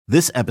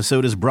This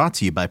episode is brought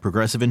to you by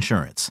Progressive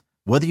Insurance.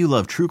 Whether you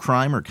love true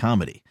crime or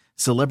comedy,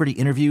 celebrity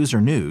interviews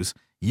or news,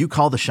 you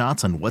call the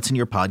shots on what's in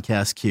your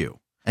podcast queue.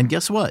 And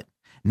guess what?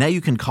 Now you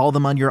can call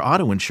them on your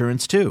auto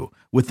insurance too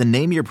with the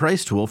Name Your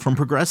Price tool from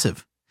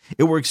Progressive.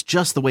 It works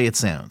just the way it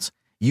sounds.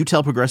 You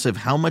tell Progressive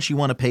how much you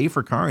want to pay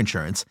for car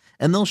insurance,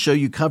 and they'll show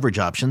you coverage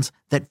options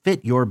that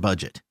fit your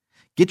budget.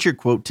 Get your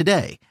quote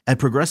today at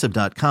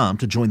Progressive.com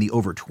to join the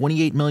over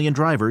 28 million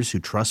drivers who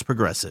trust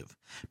Progressive.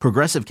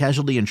 Progressive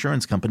Casualty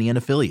Insurance Company and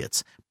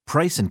Affiliates.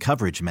 Price and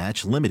coverage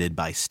match limited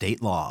by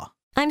state law.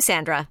 I'm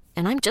Sandra,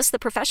 and I'm just the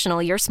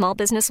professional your small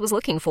business was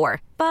looking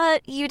for.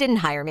 But you didn't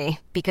hire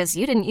me because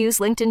you didn't use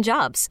LinkedIn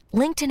Jobs.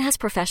 LinkedIn has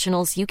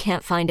professionals you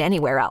can't find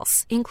anywhere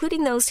else,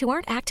 including those who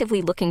aren't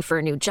actively looking for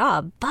a new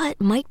job, but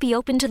might be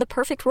open to the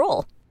perfect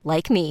role,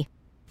 like me.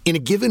 In a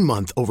given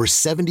month, over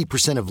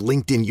 70% of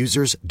LinkedIn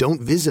users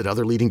don't visit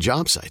other leading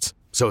job sites.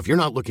 So if you're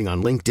not looking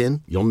on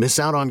LinkedIn, you'll miss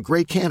out on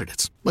great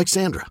candidates like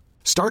Sandra.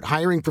 Start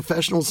hiring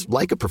professionals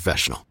like a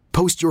professional.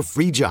 Post your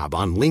free job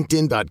on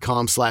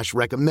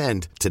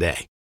linkedin.com/recommend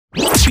today.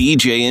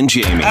 BJ and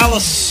Jamie.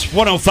 Alice,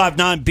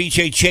 105.9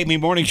 BJ Jamie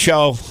Morning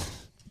Show.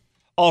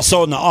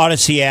 Also on the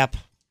Odyssey app,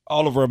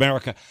 all over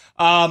America.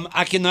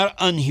 I cannot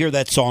unhear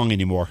that song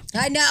anymore.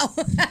 I know.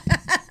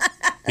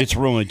 It's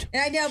ruined.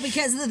 I know,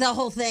 because of the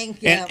whole thing.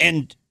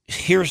 And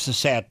here's the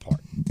sad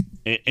part.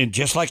 And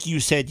just like you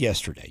said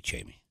yesterday,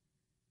 Jamie,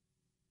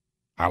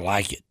 I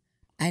like it.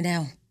 I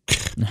know.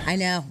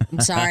 I'm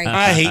sorry.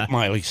 I hate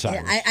Miley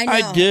Cyrus. I know.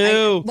 I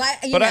do.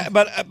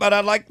 But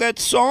I like that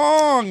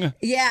song.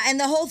 Yeah, and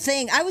the whole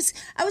thing. I was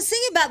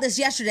thinking about this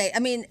yesterday. I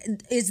mean,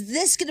 is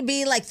this going to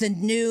be like the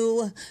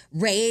new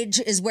rage?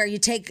 Is where you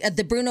take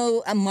the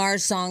Bruno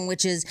Mars song,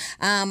 which is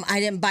 "I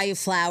didn't buy you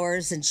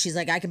flowers," and she's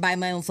like, "I can buy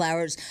my own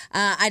flowers."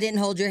 I didn't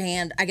hold your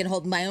hand. I can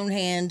hold my own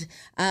hand.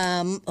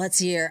 Let's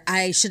see here.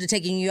 I should have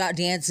taken you out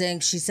dancing.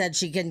 She said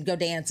she can go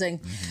dancing.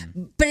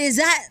 Mm-hmm. But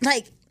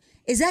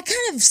is that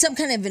kind of some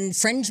kind of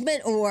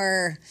infringement,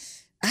 or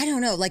I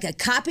don't know, like a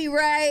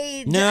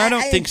copyright? No, I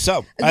don't think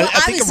so. Well, I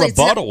think a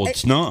rebuttal,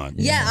 it's not.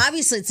 Yeah,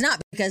 obviously it's not,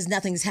 because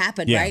nothing's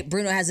happened, right?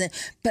 Bruno hasn't.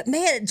 But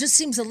man, it just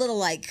seems a little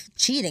like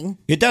cheating.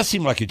 It does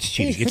seem like it's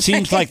cheating. It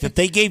seems like that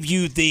they gave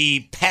you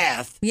the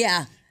path.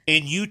 Yeah.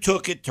 And you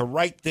took it to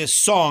write this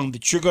song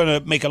that you're going to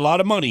make a lot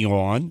of money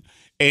on.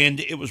 And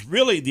it was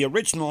really the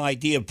original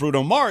idea of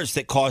Bruno Mars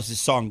that caused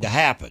this song to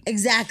happen.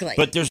 Exactly.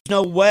 But there's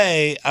no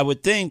way, I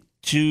would think,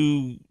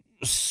 to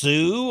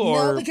sue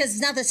or... No, because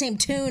it's not the same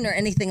tune or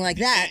anything like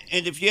that.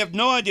 And if you have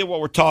no idea what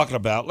we're talking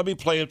about, let me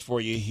play it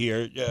for you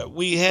here.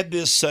 We had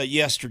this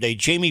yesterday.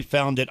 Jamie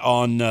found it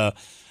on, I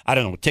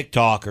don't know,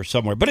 TikTok or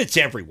somewhere, but it's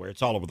everywhere.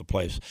 It's all over the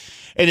place.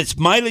 And it's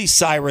Miley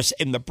Cyrus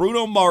and the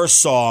Bruno Mars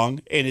song,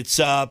 and it's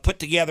put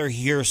together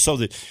here so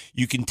that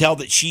you can tell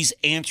that she's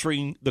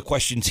answering the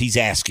questions he's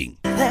asking.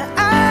 That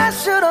I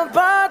should have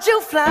bought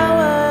you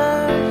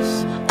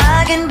flowers.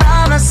 I can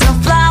buy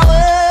myself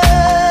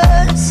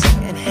flowers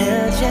and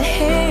held your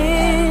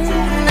hand.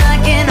 I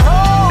can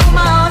hold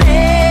my own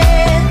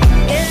hand.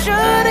 It should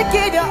have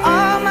gave you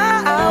all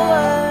my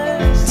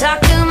hours.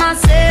 Talk to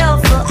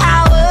myself for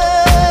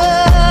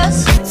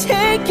hours.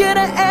 Take you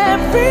to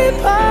every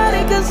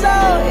party, 'cause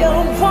all you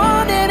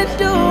wanted to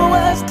do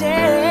was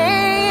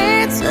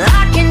dance.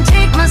 I can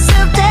take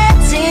myself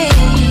dancing.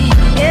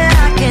 Yeah,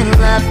 I can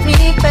love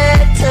me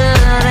better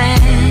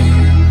than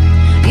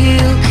you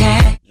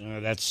can.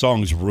 That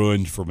song's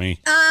ruined for me.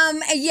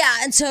 Yeah,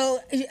 and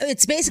so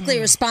it's basically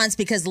a response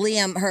because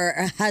Liam,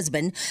 her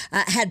husband,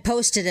 had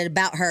posted it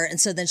about her,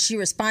 and so then she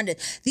responded.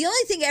 The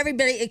only thing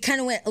it kind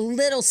of went a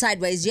little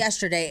sideways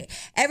yesterday.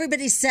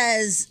 Everybody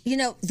says,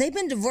 they've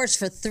been divorced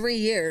for 3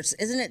 years.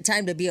 Isn't it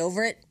time to be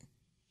over it?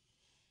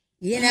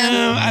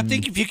 I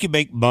think if you can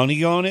make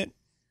money on it,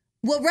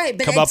 well, right,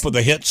 but come up with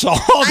a hit song.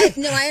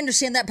 I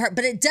understand that part,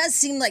 but it does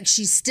seem like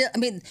she's still.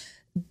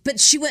 But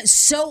she went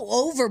so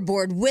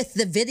overboard with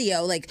the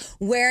video, like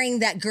wearing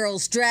that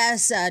girl's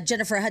dress, not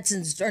Jennifer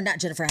Hudson,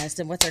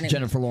 what's her name?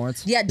 Jennifer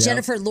Lawrence. Yeah,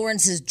 Jennifer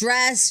Lawrence's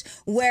dress,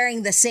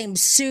 wearing the same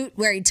suit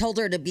where he told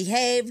her to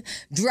behave,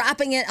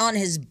 dropping it on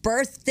his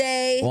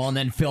birthday. Well, and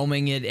then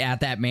filming it at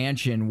that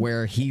mansion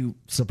where he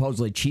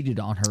supposedly cheated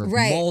on her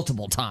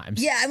multiple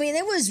times. Yeah,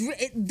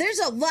 there's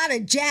a lot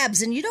of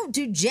jabs, and you don't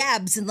do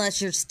jabs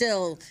unless you're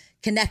still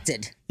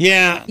connected.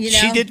 Yeah,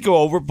 she did go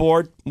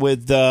overboard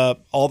with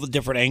all the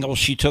different angles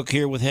she took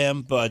here with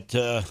him, but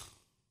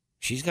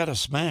she's got a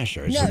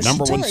smasher. It's her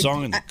number one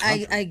song in the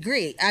country. I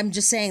agree. I'm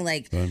just saying,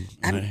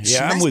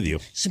 I'm with you.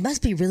 She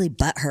must be really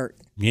butthurt.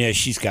 Yeah,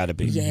 she's got to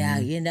be. Yeah,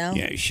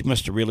 Yeah, she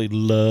must have really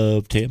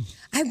loved him.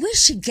 I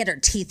wish she'd get her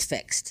teeth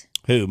fixed.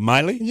 Who,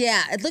 Miley?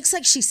 Yeah, it looks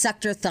like she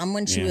sucked her thumb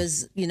when she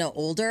was,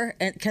 older,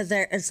 and because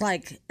it's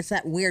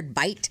that weird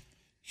bite.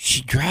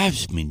 She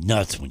drives me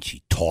nuts when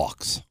she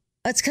talks.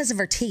 It's because of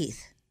her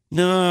teeth.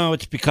 No,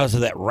 it's because of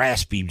that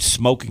raspy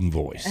smoking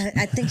voice.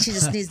 I think she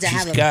just needs to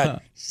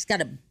she's got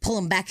to pull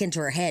them back into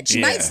her head.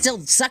 She might still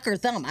suck her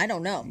thumb. I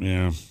don't know.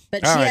 Yeah.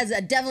 But she has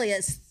definitely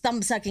a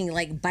thumb sucking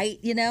bite,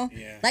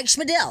 like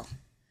Schmidl.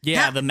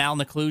 Yeah, the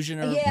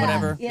malocclusion or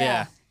whatever.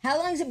 Yeah. How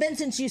long has it been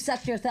since you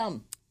sucked your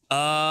thumb?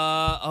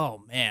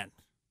 Oh man,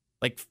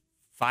 like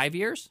 5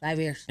 years. 5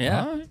 years.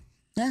 Yeah.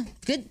 Yeah,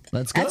 good.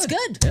 That's That's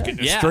good.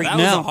 good. Yeah, Straighten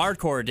that out. was a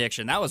hardcore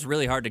addiction. That was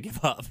really hard to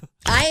give up.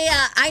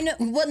 I know.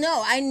 Well,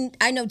 no,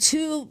 I know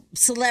 2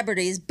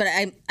 celebrities, but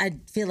I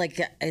feel like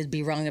I'd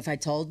be wrong if I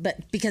told.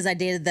 But because I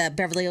dated the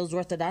Beverly Hills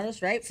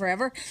orthodontist, right,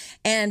 forever,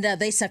 and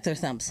they suck their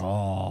thumbs.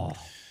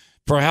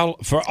 For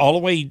all the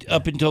way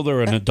up until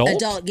they're an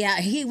adult?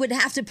 Yeah. He would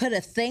have to put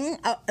a thing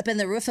up in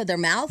the roof of their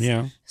mouth,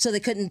 Yeah. so they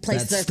couldn't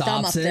place That their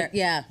thumb up stops it? there.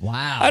 Yeah.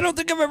 Wow. I don't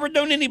think I've ever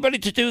known anybody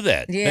to do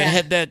that. Yeah. That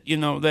had that,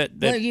 that.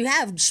 Well, you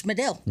have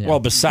Schmidl. Well,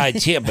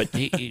 besides him, but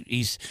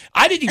he's.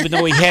 I didn't even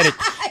know he had it.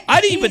 I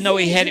didn't even know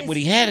he had it when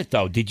he had it,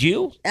 though. Did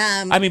you?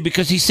 I mean,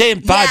 because he's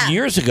saying 5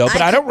 years ago,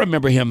 but I don't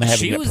remember him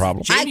having that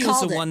problem. Jamie was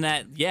called the it. one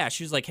that,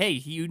 she was like, hey,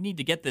 you need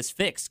to get this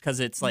fixed because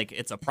it's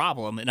a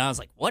problem. And I was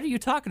like, what are you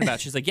talking about?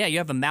 She's like, yeah, you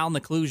have a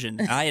malnuclusion.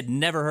 And I had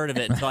never heard of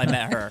it until I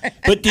met her.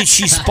 But did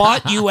she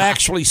spot you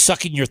actually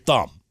sucking your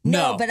thumb?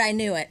 No, but I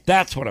knew it.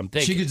 That's what I'm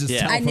thinking. She could just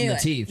Yeah. tell I from knew the it.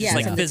 teeth. Yeah, It's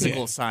like from the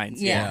physical teeth.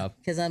 signs. Yeah,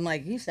 because I'm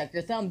like, you suck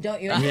your thumb,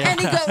 don't you? And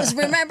he goes,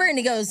 remember? And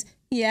he goes,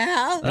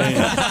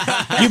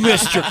 yeah. You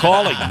missed your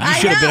calling. You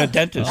should have been a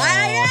dentist.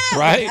 I know.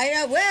 Right? I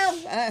know.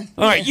 Well,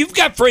 All right, you've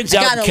got friends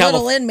out got in a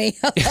little California.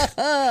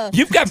 in me.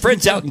 You've got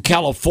friends out in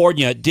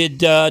California. Did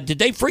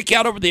they freak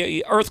out over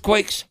the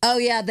earthquakes? Oh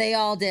yeah, they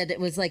all did. It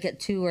was like at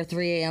 2 or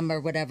 3 a.m.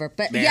 or whatever.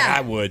 But Man, yeah,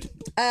 I would.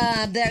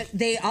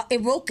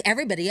 it woke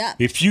everybody up.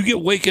 If you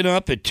get waken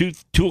up at 2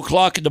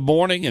 o'clock in the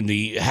morning and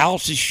the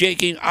house is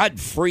shaking, I'd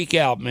freak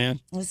out,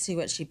 man. Let's see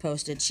what she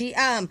posted. She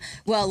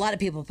well, a lot of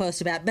people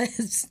posted about it,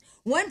 but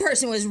one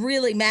person was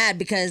really mad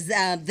because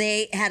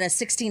they had a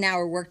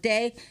 16-hour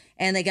workday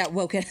and they got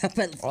woken up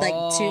at like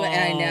 2.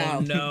 I know.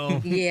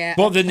 No. Yeah.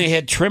 Well, then they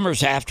had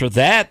tremors after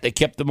that. They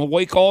kept them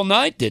awake all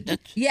night, didn't it?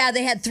 Yeah,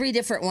 they had 3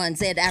 different ones.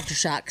 They had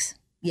aftershocks.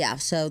 Yeah,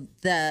 so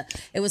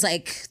it was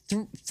like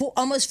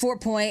almost 4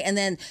 point, and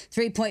then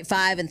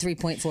 3.5 and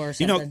 3.4 or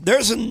something.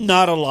 There's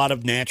not a lot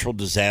of natural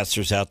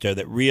disasters out there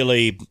that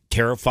really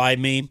terrify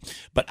me,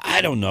 but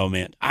I don't know,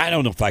 man. I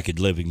don't know if I could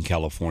live in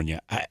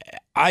California.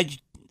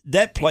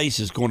 That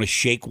place is going to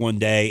shake one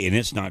day, and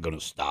it's not going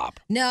to stop.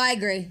 No, I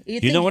agree.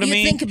 You know what I mean?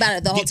 You think about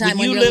it the whole time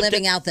when you you're lived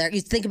living out there.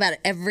 You think about it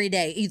every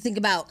day. You think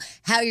about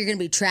how you're going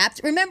to be trapped.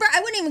 Remember, I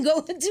wouldn't even go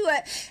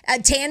into a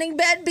tanning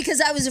bed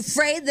because I was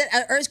afraid that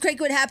an earthquake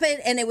would happen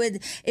and it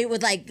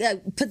would like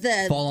put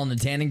the Fall on the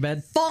tanning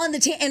bed? fall in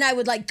the and I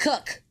would like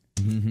cook.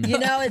 You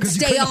know, and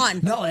stay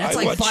on. No, that's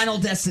like Final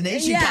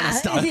Destination kind of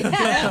stuff.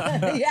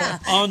 Yeah.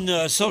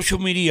 On social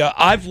media,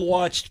 I've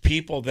watched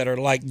people that are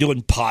like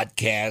doing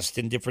podcasts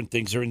and different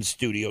things, or in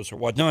studios or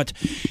whatnot,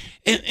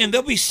 and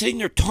they'll be sitting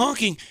there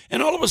talking,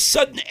 and all of a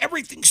sudden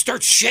everything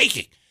starts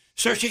shaking,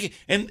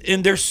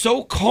 and they're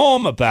so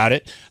calm about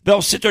it.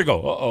 They'll sit there and go,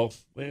 "Uh-oh."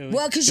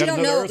 Well, because you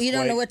don't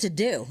know what to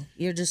do.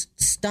 You're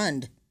just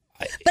stunned.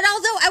 But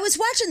although I was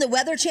watching the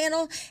Weather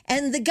Channel,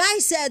 and the guy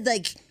said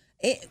like.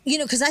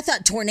 Because I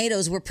thought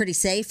tornadoes were pretty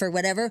safe or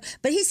whatever,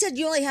 but he said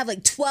you only have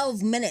like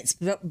 12 minutes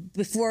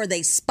before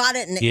they spot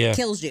it and it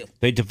kills you.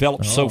 They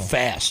develop so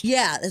fast.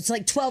 Yeah, it's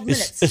like 12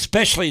 minutes.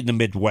 Especially in the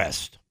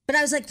Midwest. But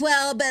I was like,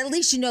 well, but at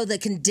least you know the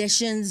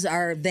conditions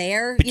are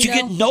there. But you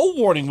get no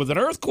warning with an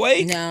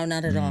earthquake. No,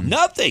 not at all.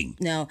 Nothing.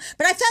 No.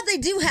 But I thought they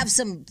do have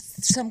some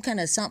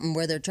kind of something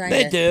where they're trying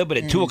They to. do, but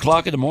at 2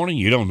 o'clock in the morning,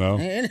 you don't know.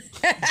 Right?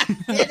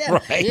 You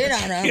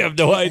don't know. You have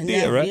no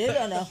idea, No, right? you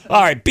don't know.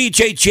 All right,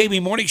 BJ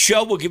Jamie Morning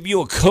Show will give you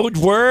a code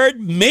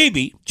word.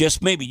 Maybe,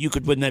 just maybe, you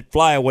could win that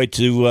flyaway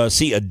to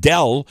see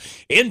Adele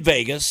in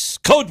Vegas.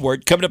 Code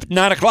word coming up at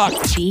 9 o'clock.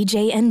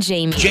 BJ and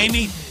Jamie.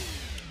 Jamie,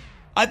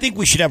 I think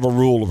we should have a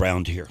rule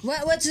around here.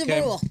 What's the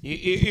rule?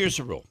 Here's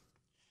the rule.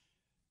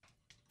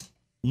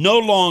 No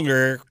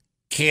longer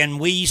can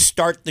we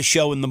start the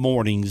show in the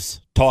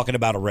mornings talking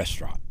about a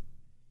restaurant.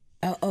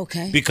 Oh,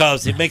 okay.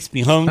 Because it makes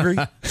me hungry,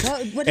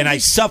 What and I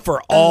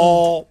suffer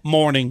all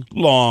morning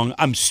long.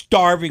 I'm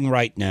starving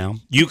right now.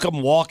 You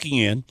come walking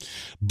in,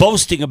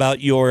 boasting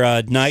about your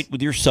night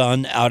with your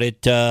son out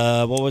at,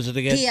 what was it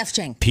again? P.F.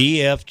 Chang.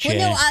 P.F. Chang.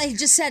 Well, no, I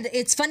just said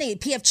it's funny.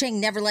 P.F. Chang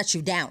never lets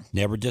you down.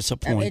 Never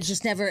disappoints. It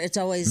just never. It's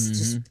always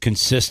just.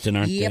 Consistent,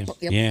 aren't Yep, they?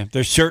 yep. Yeah,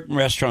 there's certain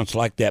restaurants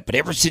like that. But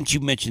ever since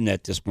you mentioned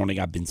that this morning,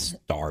 I've been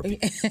starving.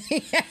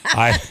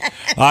 I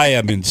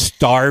am in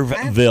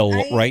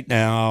Starveville right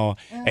now.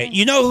 And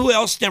you know who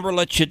else never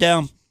lets you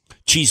down?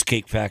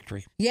 Cheesecake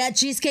Factory. Yeah,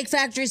 Cheesecake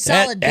Factory's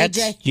solid,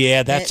 BJ.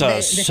 Yeah, that's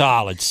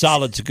solid.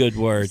 Solid's a good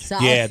word.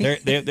 Solid.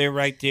 Yeah, they're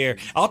right there.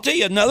 I'll tell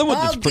you another one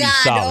that's pretty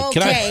God, solid.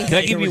 okay. Can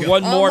I give you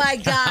one more? Oh, my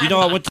God. You know,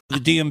 I went to the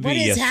DMV What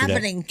is yesterday.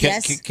 happening?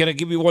 Yes. Can I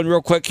give you one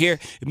real quick here?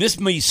 And this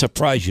may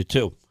surprise you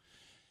too.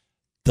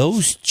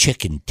 Those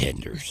chicken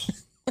tenders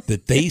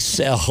that they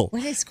sell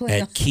What is going on?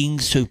 at King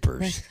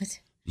Soopers.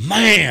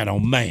 Man, oh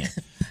man.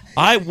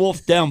 I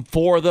wolfed down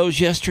 4 of those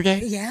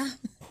yesterday. Yeah.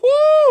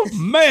 Woo!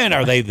 Man,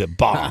 are they the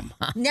bomb.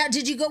 Now,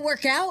 did you go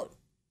work out?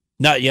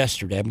 Not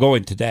yesterday. I'm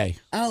going today.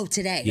 Oh,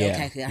 today. Yeah,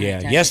 Okay. All right, yeah.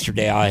 all right.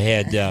 Yesterday I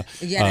had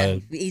You gotta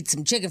eat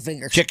some chicken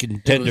fingers.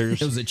 chicken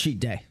tenders, It was a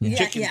cheat day.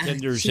 chicken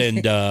tenders,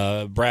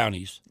 and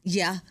brownies.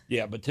 Yeah.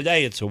 Yeah, but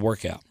today it's a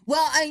workout.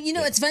 Well,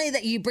 it's funny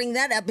that you bring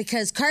that up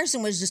because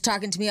Carson was just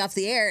talking to me off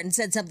the air and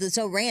said something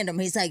so random.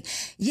 He's like,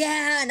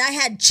 yeah, and I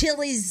had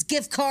Chili's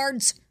gift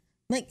cards.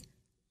 I'm like,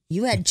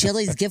 you had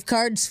Chili's gift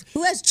cards?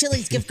 Who has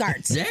Chili's gift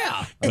cards?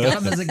 Yeah. I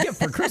got them as a gift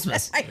for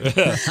Christmas. I don't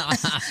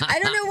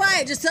know why.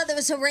 I just thought that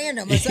was so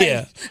random. It's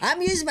like,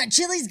 I'm using my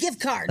Chili's gift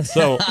cards.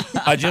 So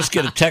I just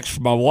get a text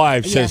from my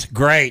wife says,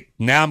 great,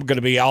 now I'm going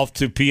to be off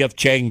to P.F.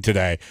 Chang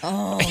today.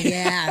 Oh,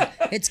 yeah.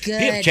 It's good.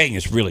 P.F. Chang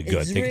is really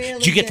good. It's really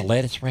Did you get good. the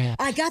lettuce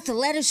wrap? I got the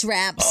lettuce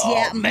wraps. Oh,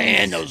 yeah.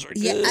 man, those are good.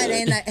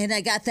 Yeah, and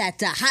I got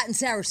that hot and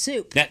sour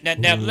soup.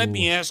 Now let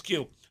me ask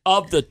you,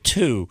 of the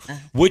two,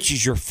 which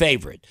is your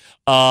favorite?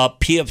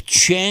 P.F.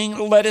 Chang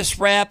lettuce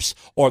wraps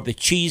or the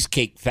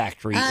Cheesecake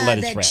Factory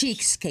lettuce the wraps?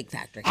 Cheesecake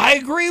Factory. I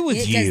agree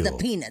with you. Because the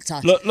peanuts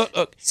on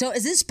Look. So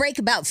is this break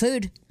about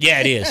food?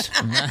 Yeah, it is.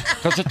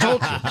 Because I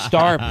told you, I'm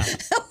starving.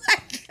 Oh, my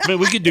God. I mean,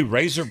 we could do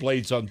razor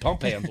blades on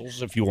pump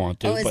handles if you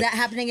want to. Oh, is but that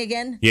happening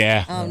again?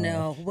 Yeah. Oh,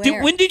 no.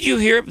 Where? When did you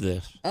hear of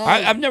this?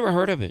 I've never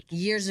heard of it.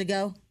 Years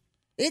ago.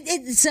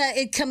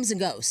 It comes and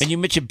goes. And you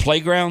mentioned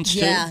playgrounds, too?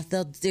 Yeah,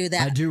 they'll do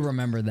that. I do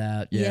remember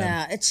that.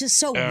 Yeah, it's just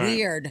so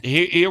weird.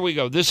 Here we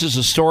go. This is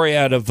a story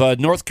out of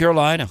North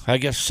Carolina. I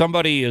guess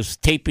somebody is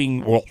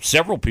taping, well,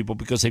 several people,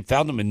 because they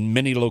found them in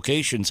many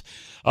locations,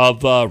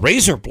 of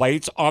razor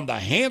blades on the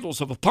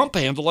handles of a pump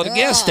handle at a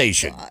gas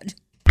station. God.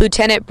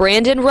 Lieutenant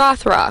Brandon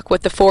Rothrock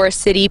with the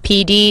Forest City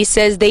PD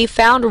says they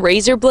found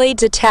razor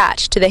blades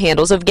attached to the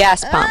handles of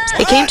gas pumps.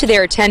 It came to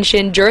their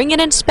attention during an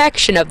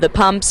inspection of the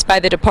pumps by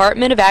the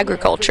Department of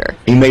Agriculture.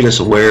 He made us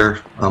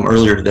aware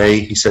earlier today.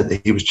 He said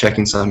that he was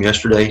checking some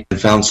yesterday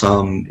and found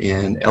some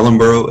in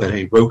Ellenboro at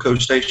a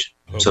Roco station.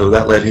 So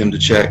that led him to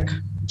check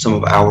some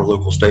of our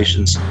local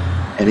stations,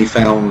 and he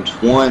found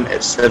one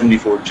at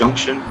 74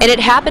 Junction. And it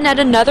happened at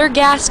another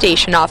gas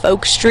station off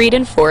Oak Street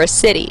in Forest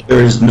City.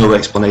 There is no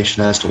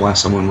explanation as to why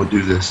someone would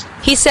do this.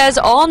 He says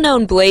all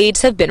known blades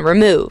have been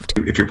removed.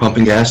 If you're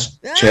pumping gas,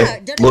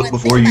 check, look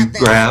before you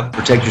grab,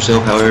 protect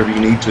yourself however you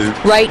need to.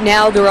 Right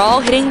now, they're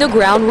all hitting the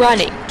ground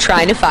running,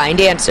 trying to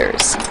find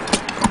answers.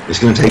 It's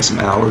going to take some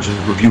hours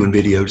of reviewing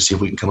video to see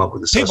if we can come up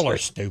with a suspect. People are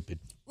stupid.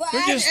 Well,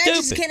 They're I just stupid.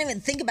 just can't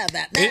even think about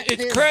that. That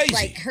It's is, crazy.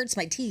 Like, hurts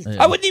my teeth.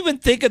 I wouldn't even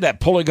think of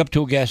that, pulling up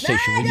to a gas station.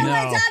 I don't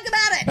want to talk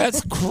about it.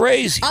 That's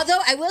crazy. Although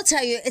I will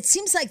tell you, it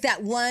seems like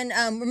that one.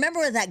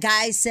 Remember when that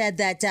guy said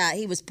that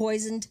he was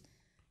poisoned?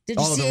 Did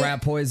you see the it?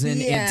 rat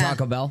poison in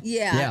Taco Bell?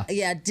 Yeah.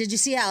 Did you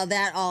see how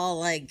that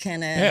all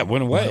kind of? Yeah, it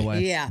went away.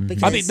 Yeah,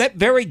 because I mean, that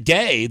very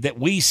day that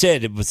we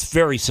said it was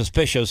very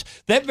suspicious,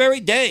 that very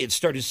day it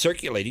started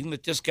circulating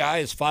that this guy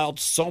has filed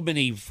so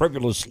many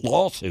frivolous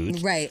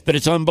lawsuits that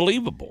it's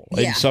unbelievable.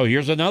 Yeah. And so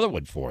here's another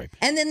one for him.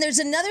 And then there's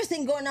another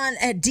thing going on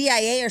at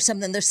DIA or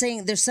something.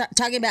 They're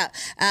talking about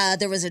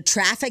there was a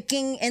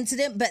trafficking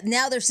incident, but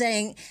now they're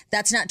saying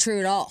that's not true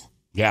at all.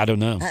 Yeah, I don't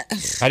know.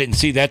 I didn't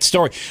see that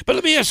story. But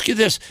let me ask you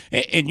this,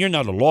 and you're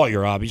not a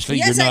lawyer, obviously.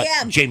 Yes, you're not I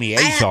am. Jamie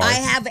Azar. I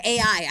have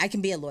AI. I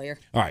can be a lawyer.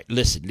 All right,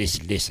 listen,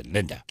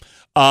 Linda.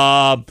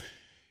 And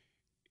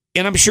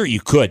I'm sure you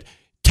could.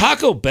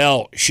 Taco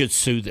Bell should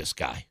sue this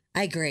guy.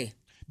 I agree.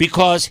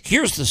 Because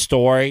here's the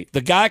story.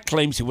 The guy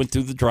claims he went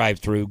through the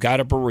drive-thru,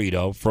 got a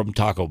burrito from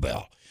Taco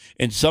Bell.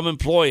 And some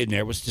employee in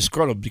there was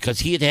disgruntled because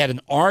he had an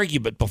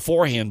argument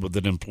beforehand with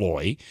an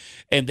employee,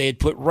 and they had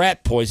put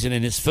rat poison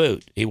in his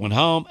food. He went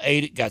home,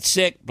 ate it, got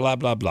sick, blah,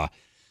 blah, blah.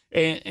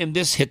 And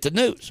this hit the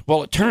news.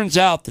 Well, it turns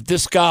out that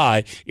this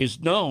guy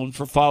is known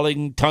for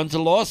filing tons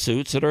of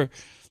lawsuits that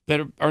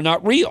are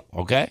not real,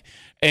 okay?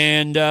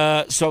 And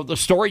so the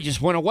story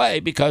just went away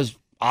because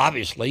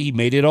obviously he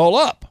made it all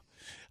up.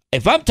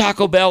 If I'm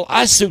Taco Bell,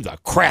 I sue the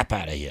crap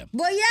out of him.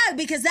 Well, yeah,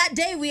 because that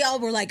day we all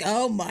were like,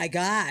 oh, my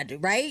God,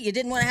 right? You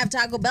didn't want to have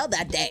Taco Bell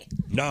that day.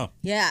 No.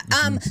 Yeah.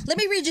 Let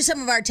me read you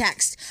some of our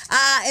text.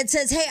 It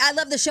says, hey, I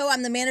love the show.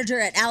 I'm the manager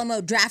at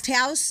Alamo Draft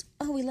House.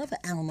 Oh, we love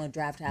Alamo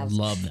Draft House.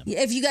 Love them.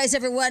 If you guys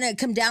ever want to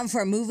come down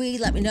for a movie,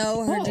 let me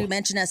know. Heard you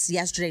mention us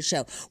yesterday's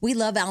show. We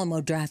love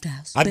Alamo Draft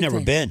House. I've Big never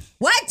fan. been.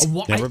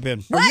 What? Never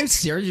been. Are you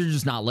serious? You're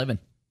just not living.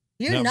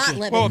 You're not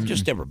living. Well, I've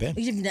just never been.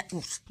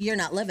 You're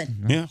not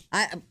living. Yeah.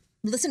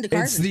 Listen to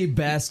Carson. It's the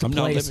best I'm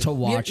not place living. to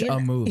watch a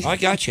movie. I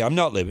got you. I'm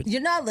not living.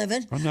 You're not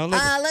living. I'm not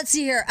living. Let's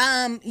see here.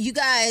 You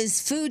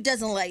guys, food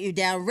doesn't let you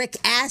down. Rick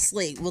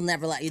Astley will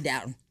never let you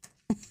down.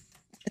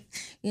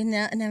 You're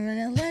not never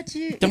gonna let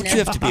you. Don't you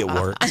have to be at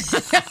work?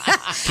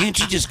 Can't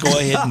you just go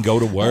ahead and go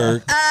to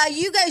work?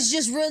 You guys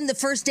just ruined the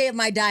first day of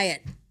my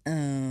diet.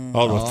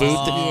 The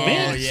food thing.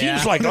 Man, it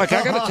seems like I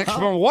got a text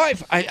from my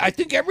wife. I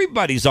think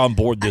everybody's on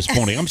board this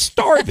morning. I'm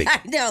starving.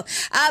 I know.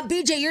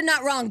 BJ, you're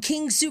not wrong.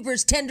 King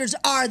Super's tenders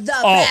are the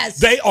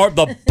best. They are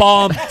the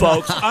bomb,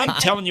 folks. I'm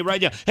telling you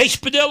right now. Hey,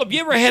 Spadell, have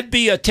you ever had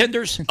the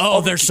tenders? Oh,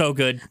 they're so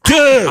good.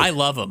 Dude. I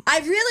love them. I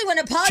really want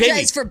to apologize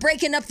Jamie. for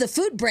breaking up the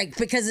food break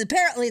because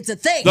apparently it's a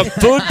thing. The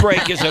food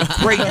break is a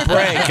great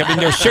break. I mean,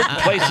 there's certain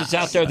places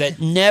out there that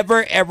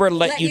never, ever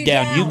let you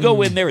down. You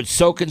go in there, it's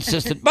so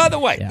consistent. By the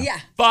way,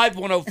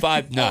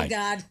 51059. Oh,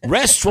 God.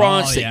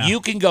 Restaurants that you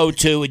can go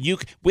to, and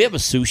we have a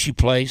sushi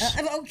place.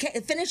 Okay,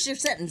 finish your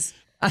sentence.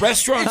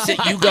 Restaurants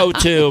that you go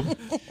to,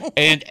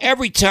 and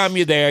every time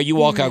you're there, you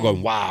walk out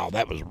going, wow,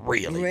 that was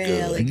really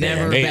good.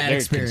 Never a bad they're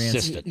experience.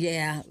 Consistent.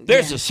 Yeah.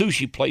 There's a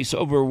sushi place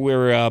over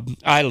where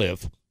I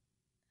live.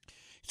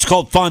 It's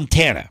called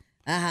Fontana.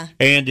 Uh-huh.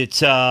 And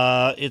it's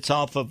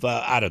off of,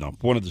 I don't know,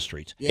 one of the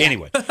streets. Yeah.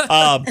 Anyway,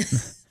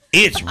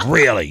 it's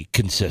really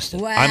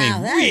consistent. Wow, I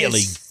mean, that really.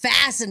 is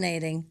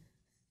fascinating.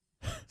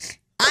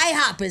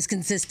 IHOP is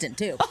consistent,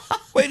 too.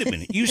 Wait a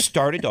minute. You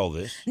started all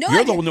this. No, You're I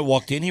the didn't. one that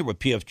walked in here with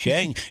P.F.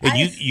 Chang. And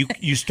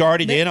you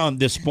started in on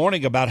this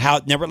morning about how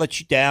it never lets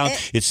you down.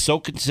 It's so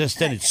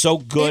consistent. It's so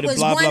good, and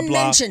blah, blah,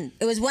 blah.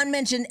 It was one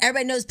mention.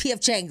 Everybody knows P.F.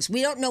 Chang's.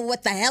 We don't know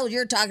what the hell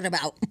you're talking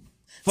about.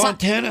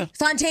 Fontana.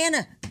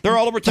 Fontana. They're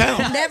all over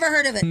town. Never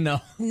heard of it. No.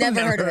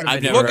 Never heard of it.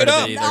 I've never Look heard it of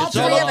up. it either. All It's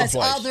three all of over us. the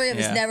place. All three of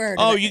us Yeah. never heard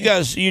of Oh, it. you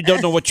guys, you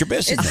don't know what you're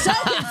missing. It's so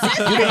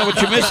consistent. You don't know what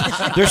you're missing.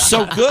 They're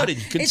so good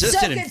and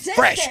consistent and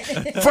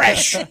consistent.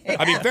 fresh.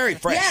 I mean, very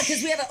fresh. Yeah,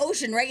 because we have an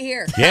ocean right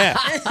here. Yeah,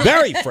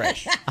 very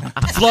fresh.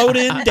 Float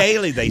in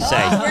daily, they say.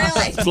 Oh,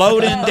 really?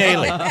 Float in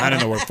daily. I don't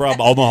know where from.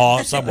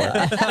 Omaha, somewhere.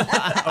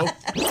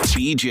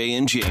 BJ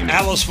and Jamie.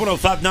 Alice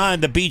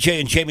 1059, the BJ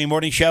and Jamie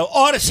Morning Show.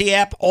 Odyssey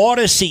app,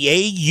 Odyssey,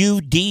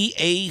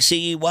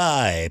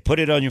 AUDACY. Put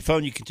it on your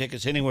phone. You can take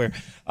us anywhere.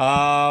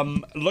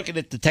 Looking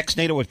at the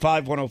Textnado at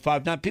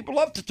 51059. People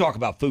love to talk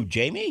about food,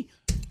 Jamie.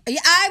 Yeah,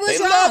 I was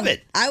They wrong. love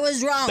it. I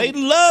was wrong. They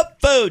love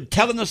food.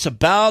 Telling us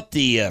about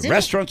the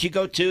restaurants you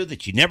go to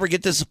that you never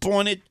get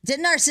disappointed.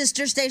 Didn't our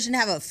sister station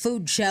have a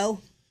food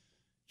show?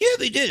 Yeah,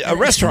 they did. A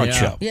restaurant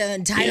show. Yeah, an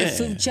entire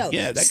food show.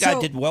 Yeah, that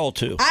guy did well,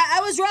 too. I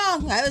was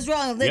wrong. I was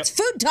wrong. It's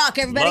food talk,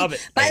 everybody. Love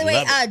it. By the way,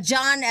 love it.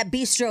 John at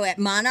Bistro at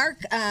Monarch,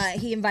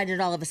 he invited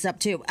all of us up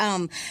too.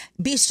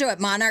 Bistro at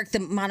Monarch,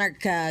 the Monarch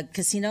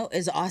Casino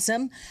is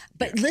awesome.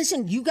 But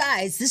listen, you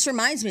guys, this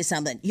reminds me of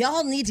something.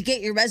 Y'all need to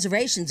get your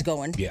reservations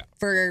going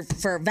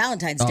for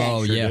Valentine's Day.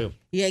 Oh, Sure yeah. do.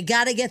 You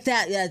got to get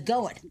that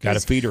going. Got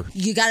to feed her.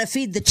 You got to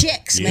feed the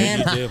chicks, Yeah, man.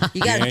 you do.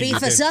 You got to Yeah,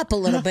 beef you us do. up a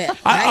little bit.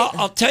 Right?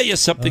 I'll tell you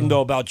something,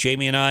 though, about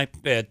Jamie and I.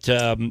 That,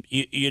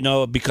 you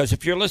know, because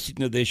if you're listening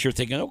to this, you're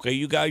thinking, okay,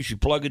 you guys, you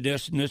plug in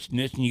this and this and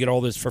this, and you get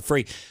all this for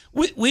free.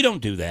 We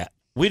don't do that.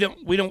 We don't,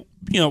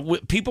 you know,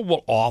 people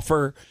will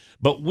offer,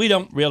 but we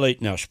don't really.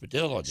 No,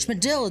 Spadillo do.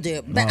 Spadillo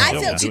do. But I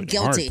feel too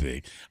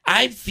guilty.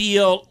 I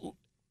feel,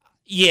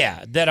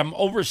 that I'm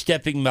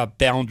overstepping my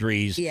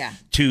boundaries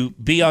to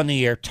be on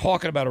the air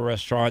talking about a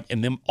restaurant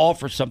and then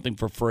offer something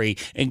for free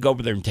and go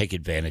over there and take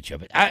advantage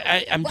of it.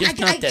 I'm just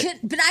not that.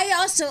 But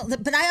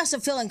I also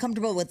feel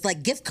uncomfortable with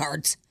like gift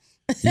cards.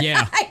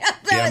 Yeah.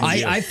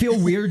 I I feel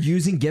weird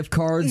using gift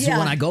cards Yeah.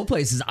 when I go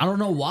places. I don't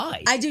know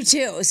why. I do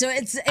too. So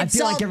it's I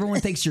feel all, like everyone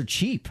thinks you're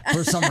cheap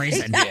for some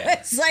reason.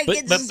 It's like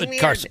it's just but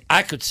weird. Carson,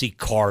 I could see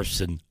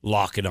Carson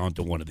locking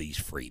onto one of these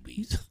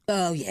freebies.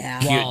 Oh yeah.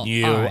 Well,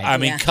 You, all right. I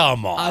mean, Yeah.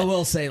 come on. I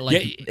will say,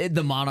 like,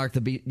 the Monarch,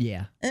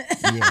 yeah.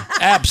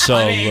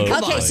 Absolutely.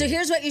 Come Okay, on. so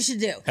here's what you should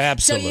do.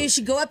 Absolutely. So you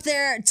should go up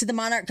there to the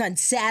Monarch on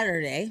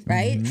Saturday,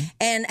 right? Mm-hmm.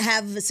 And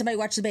have somebody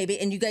watch the baby,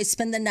 and you guys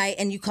spend the night,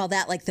 and you call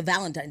that like the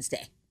Valentine's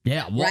Day.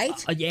 Yeah, well,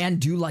 Right? Yeah, and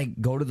do like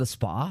go to the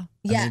spa.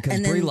 Yeah, because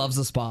and Bree then- loves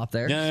the spa up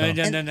there. No, so.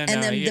 no, And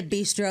then the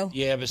bistro.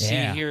 Yeah, but see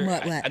Yeah. here,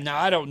 What? now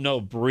I don't know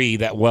Bree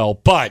that well,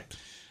 but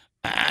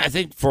I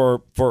think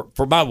for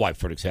my wife,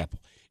 for example,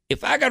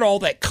 if I got all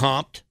that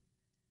comped,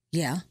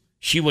 Yeah.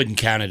 she wouldn't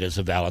count it as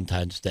a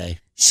Valentine's Day.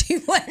 She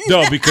wouldn't.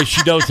 No, because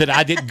she knows that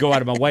I didn't go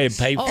out of my way and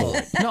pay for Oh,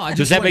 it. no, I Does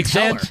just that make wouldn't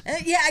tell sense?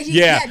 her.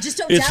 Yeah, just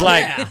don't it's tell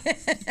like, her.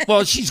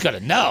 well, she's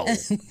gonna know.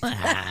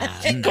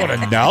 She's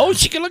gonna know.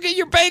 She can look at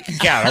your bank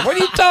account. What are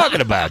you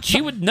talking about?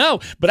 She would know.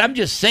 But I'm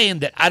just saying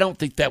that I don't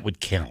think that would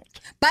count.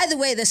 By the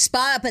way, the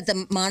spa up at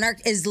the Monarch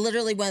is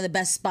literally one of the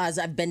best spas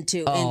I've been to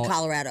in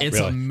Colorado. It's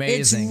Really?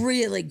 amazing. It's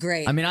really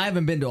great. I mean, I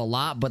haven't been to a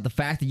lot, but the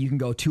fact that you can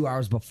go 2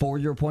 hours before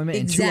your appointment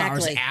and 2 hours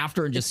Exactly.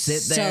 after and just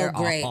It's sit there. So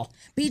great. Oh.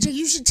 BJ,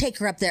 you should take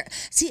her up there.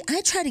 See,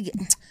 I try to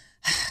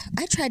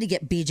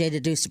get BJ to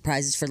do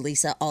surprises for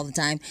Lisa all the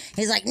time.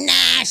 He's like,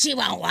 nah, she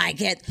won't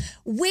like it.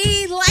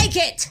 We like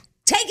it.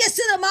 Take us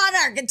to the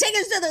Monarch and take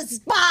us to the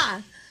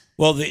spa.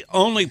 Well, the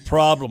only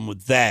problem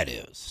with that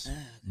is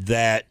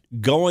that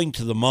going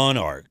to the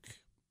Monarch,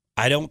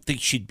 I don't think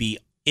she'd be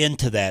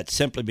into that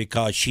simply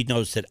because she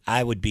knows that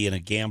I would be in a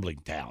gambling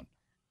town.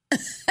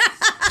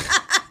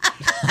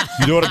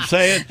 You know what I'm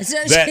saying? So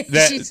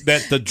she's-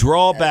 that the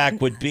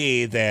drawback would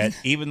be that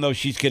even though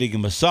she's getting a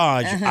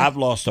massage, I've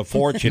lost a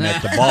fortune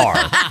at the bar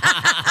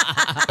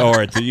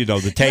or at the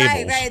the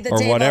tables Right, the or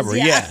tables, whatever.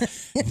 yeah.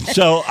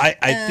 So I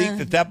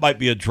think that might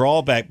be a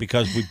drawback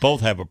because we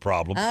both have a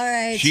problem. All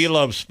right. She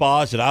loves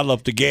spas and I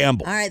love to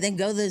gamble. All right, then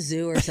go to the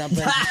zoo or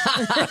something.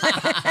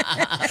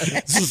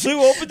 Is the zoo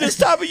open this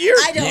time of year?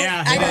 I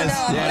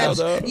don't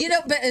know. You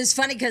know, but it's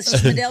funny because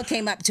Spadell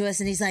came up to us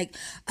and he's like,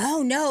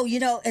 "Oh no,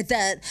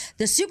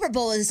 the Super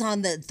Bowl is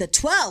on the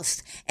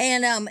 12th,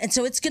 and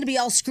so it's going to be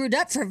all screwed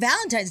up for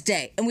Valentine's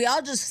Day." And we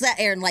all just sat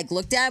there and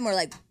looked at him. We're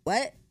like,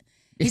 "What?"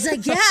 He's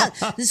like, "Yeah,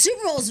 the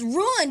Super Bowl's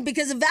ruined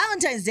because of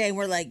Valentine's Day." And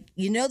we're like,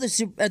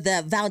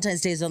 the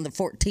Valentine's Day is on the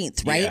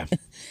 14th, right? Yeah.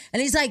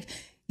 And he's like,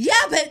 "Yeah,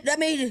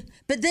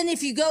 but then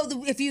if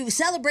you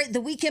celebrate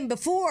the weekend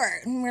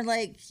before," and we're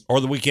like, or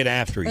the weekend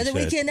after, or the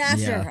weekend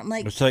after. Yeah. I'm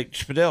like, it's like,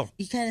 Spadell,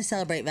 you kind of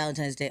celebrate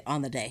Valentine's Day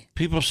on the day.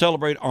 People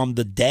celebrate on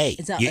the day.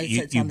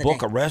 You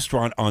book a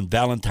restaurant on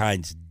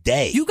Valentine's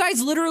Day. You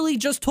guys literally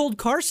just told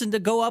Carson to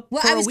go up for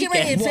a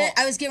weekend.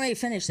 I was getting ready to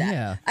finish that.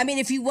 Yeah. I mean,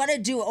 if you want to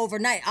do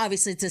overnight,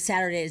 obviously it's a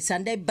Saturday and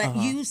Sunday, but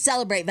you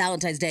celebrate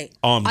Valentine's Day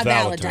on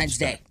Valentine's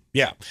Day.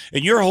 Yeah.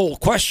 And your whole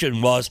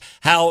question was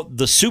how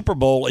the Super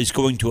Bowl is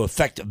going to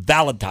affect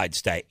Valentine's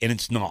Day, and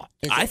it's not.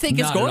 I think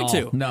it's going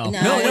to. No,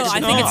 I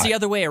think it's the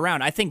other way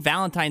around. I think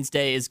Valentine's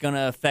Day is going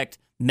to affect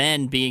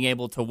men being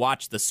able to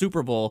watch the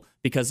Super Bowl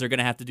because they're going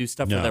to have to do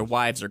stuff for their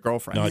wives or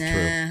girlfriends. Not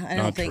true. I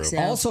don't think so.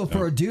 Also,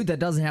 for a dude that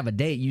doesn't have a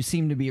date, you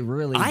seem to be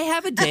really I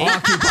have a date.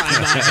 occupied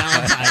by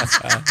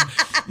Valentine's.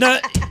 No.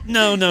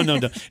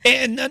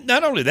 And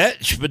not only that,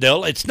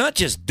 Spadell, it's not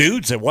just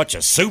dudes that watch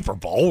a Super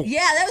Bowl.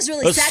 Yeah, that was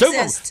really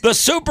sexist. The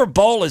Super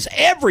Bowl is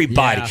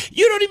everybody. Yeah.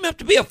 You don't even have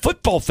to be a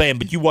football fan,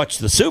 but you watch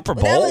the Super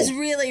Bowl. That was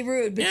really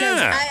rude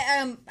because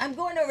I'm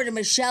going over to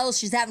Michelle.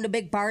 She's having a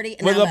big party.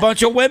 And with a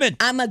bunch of women.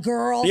 I'm a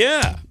girl.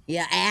 Yeah.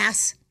 Yeah,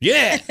 ass.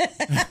 Yeah.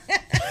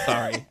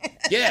 Sorry.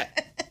 Yeah.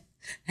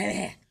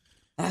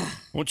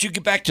 Once you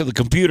get back to the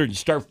computer and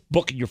start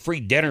booking your free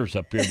dinners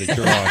up here that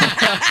you're on.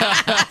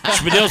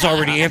 Spadell's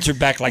already answered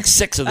back like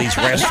 6 of these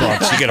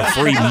restaurants. You get a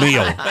free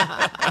meal.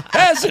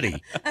 Hasn't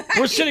he?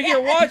 We're sitting here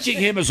watching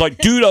him. It's like,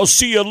 dude, I'll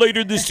see you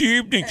later this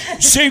evening.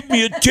 Save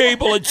me a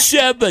table at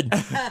 7.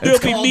 There'll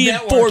be me and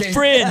 4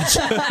 friends.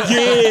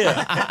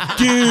 Yeah.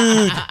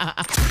 Dude.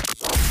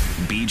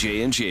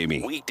 BJ and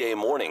Jamie. Weekday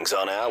mornings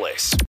on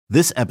Alice.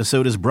 This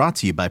episode is brought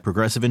to you by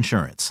Progressive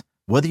Insurance.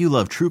 Whether you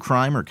love true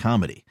crime or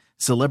comedy,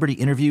 celebrity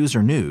interviews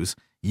or news,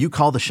 you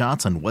call the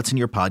shots on what's in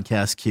your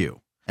podcast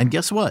queue. And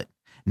guess what?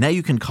 Now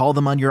you can call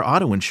them on your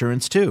auto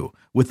insurance too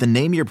with the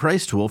Name Your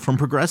Price tool from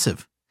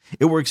Progressive.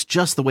 It works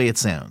just the way it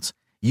sounds.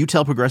 You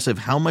tell Progressive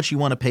how much you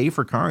want to pay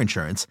for car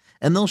insurance,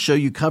 and they'll show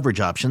you coverage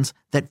options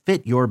that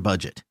fit your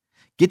budget.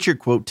 Get your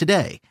quote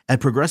today at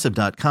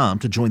Progressive.com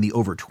to join the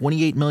over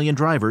 28 million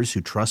drivers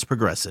who trust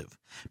Progressive.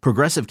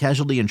 Progressive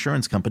Casualty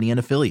Insurance Company and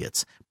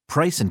Affiliates.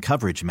 Price and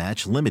coverage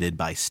match limited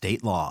by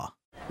state law.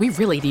 We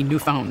really need new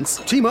phones.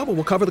 T-Mobile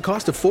will cover the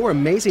cost of 4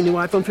 amazing new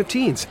iPhone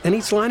 15s, and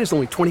each line is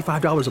only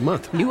 $25 a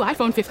month. New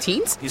iPhone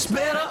 15s? It's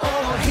better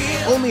over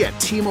here. Only at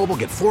T-Mobile,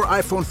 get 4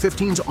 iPhone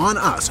 15s on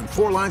us and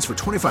 4 lines for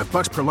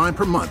 $25 per line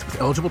per month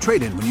with eligible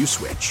trade-in when you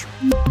switch.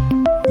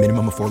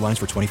 Minimum of 4 lines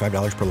for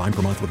 $25 per line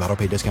per month with auto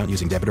pay discount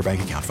using debit or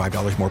bank account.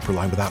 $5 more per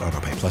line without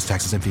auto pay, plus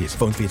taxes and fees.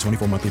 Phone fee at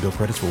 24 monthly bill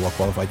credits for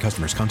well-qualified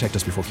customers. Contact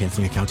us before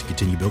canceling account to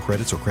continue bill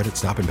credits or credit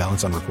stop and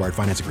balance on required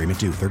finance agreement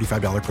due.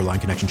 $35 per line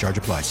connection charge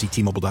applies. See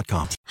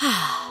T-Mobile.com.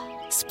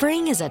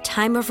 Spring is a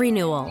time of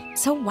renewal,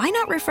 so why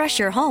not refresh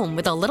your home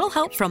with a little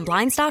help from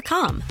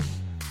Blinds.com?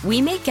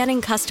 We make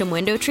getting custom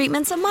window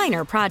treatments a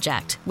minor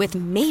project with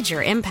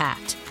major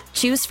impact.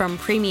 Choose from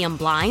premium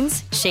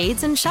blinds,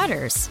 shades, and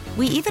shutters.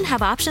 We even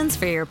have options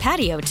for your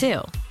patio,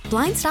 too.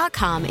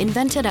 Blinds.com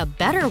invented a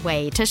better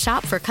way to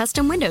shop for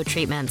custom window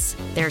treatments.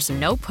 There's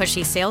no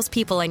pushy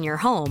salespeople in your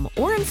home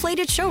or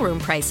inflated showroom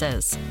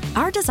prices.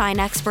 Our design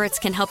experts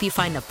can help you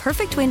find the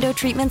perfect window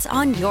treatments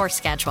on your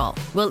schedule.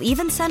 We'll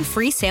even send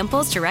free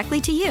samples directly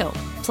to you.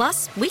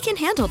 Plus, we can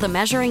handle the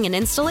measuring and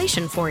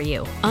installation for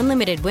you.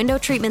 Unlimited window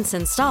treatments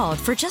installed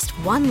for just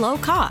one low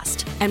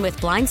cost. And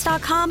with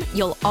Blinds.com,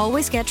 you'll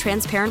always get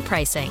transparent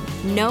pricing.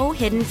 No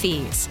hidden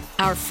fees.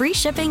 Our free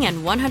shipping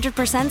and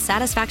 100%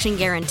 satisfaction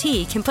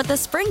guarantee can put the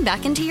spring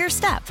back into your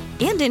step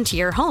and into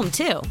your home,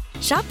 too.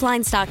 Shop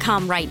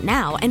Blinds.com right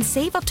now and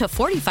save up to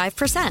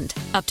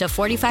 45%. Up to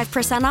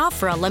 45% off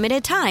for a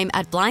limited time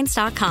at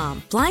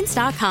Blinds.com.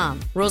 Blinds.com.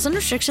 Rules and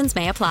restrictions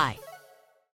may apply.